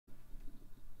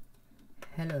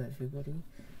Hello everybody,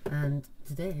 and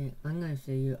today I'm going to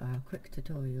show you a quick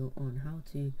tutorial on how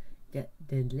to get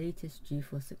the latest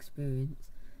GeForce Experience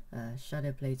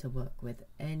ShadowPlay to work with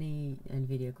any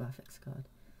nvidia graphics card.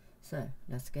 So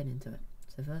let's get into it.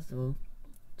 So first of all,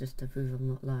 just to prove I'm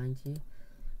not lying to you,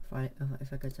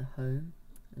 if I go to Home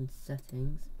and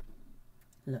Settings,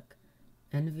 look,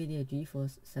 nvidia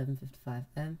GeForce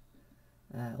 755M,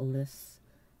 all this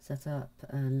set up,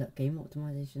 and look, game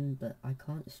optimization, but I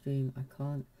can't stream, I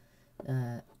can't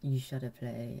use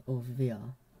ShadowPlay or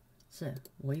VR. So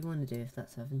what you want to do, if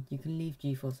that's happened, you can leave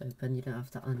GeForce open, you don't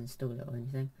have to uninstall it or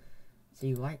anything. So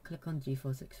you right click on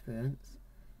GeForce Experience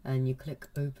and you click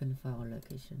open file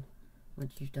location.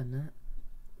 Once you've done that,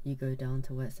 you go down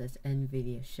to where it says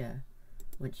nvidia share.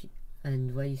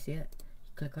 And where you see it,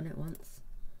 you click on it once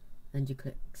and you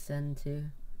click send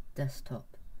to desktop.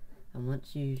 And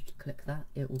once you click that,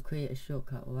 it will create a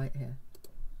shortcut right here.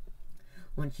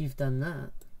 Once you've done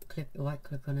that, right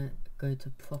click on it, go to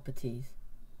properties,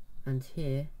 and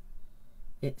here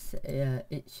it's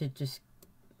it should just,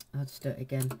 I'll just do it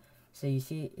again. So you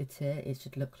see it's here, it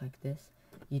should look like this.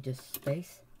 You just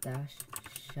space dash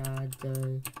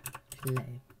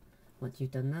ShadowPlay. Once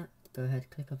you've done that, go ahead,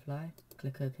 click apply,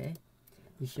 click OK.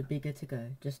 You should be good to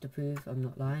go. Just to prove I'm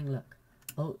not lying, look,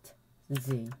 Alt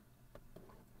Z.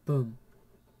 Boom.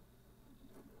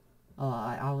 Oh,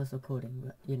 I was recording,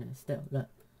 but you know, still, look.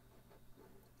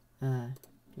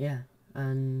 Yeah,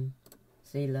 and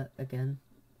see, look, again,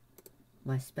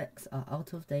 my specs are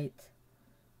out of date,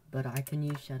 but I can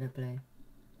use ShadowPlay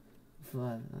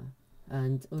forever.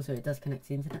 And also it does connect to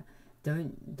the internet.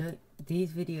 Don't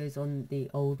these videos on the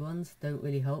old ones don't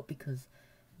really help, because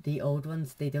the old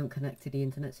ones, they don't connect to the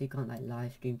internet, so you can't like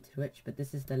live stream to Twitch. But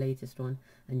this is the latest one,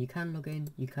 and you can log in,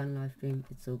 you can live stream,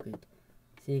 it's all good.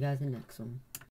 See you guys in the next one.